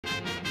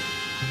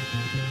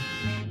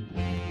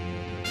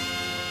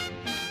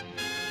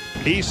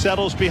He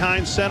settles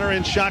behind center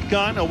in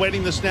shotgun,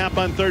 awaiting the snap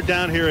on third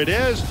down. Here it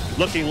is.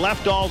 Looking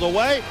left all the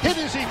way. Hit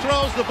as he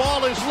throws. The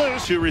ball is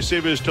loose. Two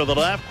receivers to the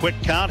left. Quick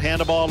count.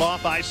 Hand the ball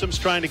off. Isom's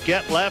trying to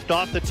get left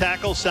off the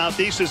tackle.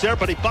 Southeast is there,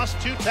 but he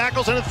busts two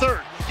tackles and a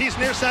third. He's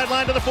near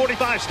sideline to the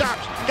 45.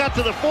 Stops. Got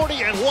to the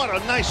 40, and what a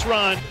nice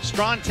run.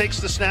 Strawn takes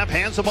the snap,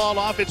 hands the ball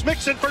off. It's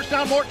Mixon. First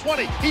down, more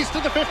 20. He's to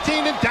the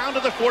 15 and down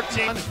to the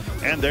 14.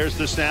 And there's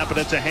the snap, and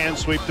it's a hand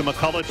sweep to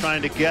McCullough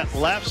trying to get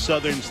left.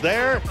 Southern's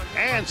there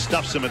and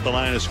stuffs him at the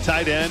line as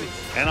tight end.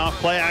 And off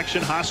play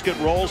action, Hoskett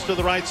rolls to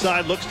the right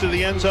side, looks to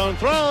the end zone,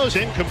 throws,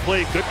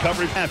 incomplete. Good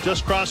coverage.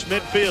 Just crossed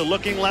midfield,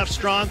 looking left,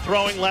 Strawn,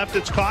 throwing left.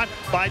 It's caught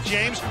by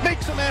James.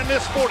 Makes a man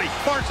miss 40.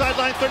 Far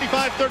sideline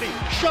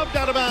 35-30. Shoved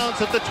out of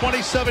bounds at the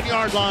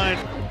 27-yard line.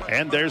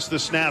 And there's the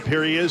snap.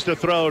 Here he is to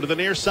throw to the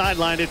near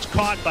sideline. It's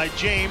caught by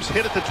James.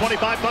 Hit at the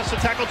 25, busts the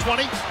tackle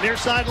 20. Near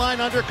sideline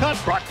undercut,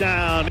 brought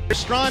down.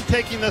 Strawn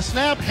taking the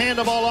snap, hand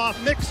the ball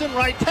off. Mixon,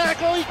 right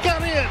tackle, he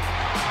got in.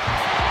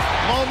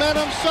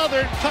 Momentum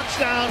Southern,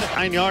 touchdown.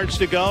 9 yards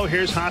to go.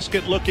 Here's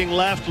Hoskett looking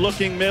left,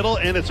 looking middle,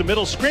 and it's a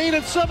middle screen,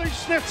 and Southern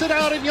sniffs it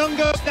out, and Young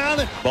goes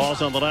down.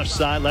 Ball's on the left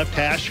side, left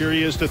hash. Here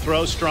he is to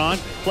throw. Strawn,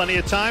 plenty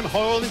of time,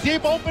 holding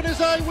deep, open his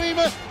eye.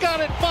 Weema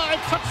got it. 5,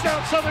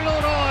 touchdown Southern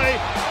Illinois.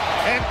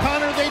 And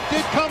Connor, they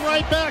did come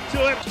right back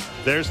to it.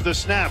 There's the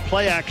snap,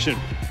 play action.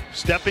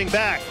 Stepping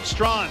back,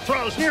 Strawn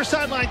throws near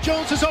sideline.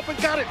 Jones is open,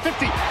 got it.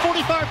 50,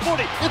 45,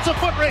 40. It's a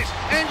foot race.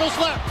 Angles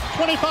left,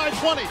 25,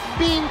 20.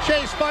 Being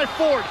chased by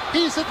Ford.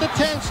 He's at the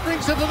 10,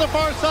 strings it to the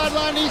far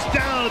sideline. He's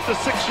down at the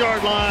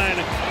 6-yard line.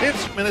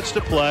 It's minutes to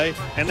play,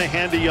 and they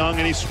hand to Young,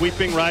 and he's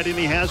sweeping right, and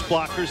he has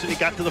blockers, and he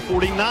got to the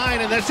 49,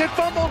 and that's it.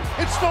 Fumbled.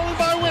 It's stolen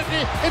by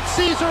Whitney. It's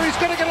Caesar. He's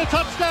going to get a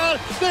touchdown.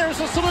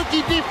 There's a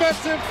Saluki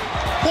defensive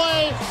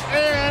play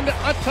and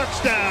a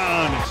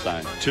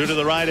touchdown. 2 to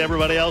the right,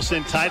 everybody else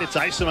in tight. It's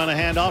Isom on a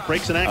handoff,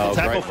 breaks an ankle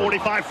tackle,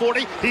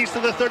 45-40. He's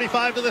to the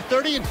 35, to the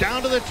 30, and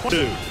down to the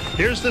 22.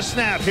 Here's the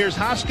snap. Here's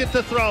Hoskett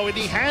to throw, and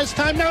he has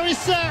time. Now he's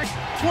sacked.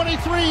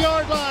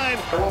 23-yard line.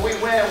 When we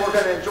win, we're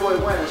going to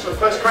enjoy winning. So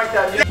let's crank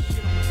that.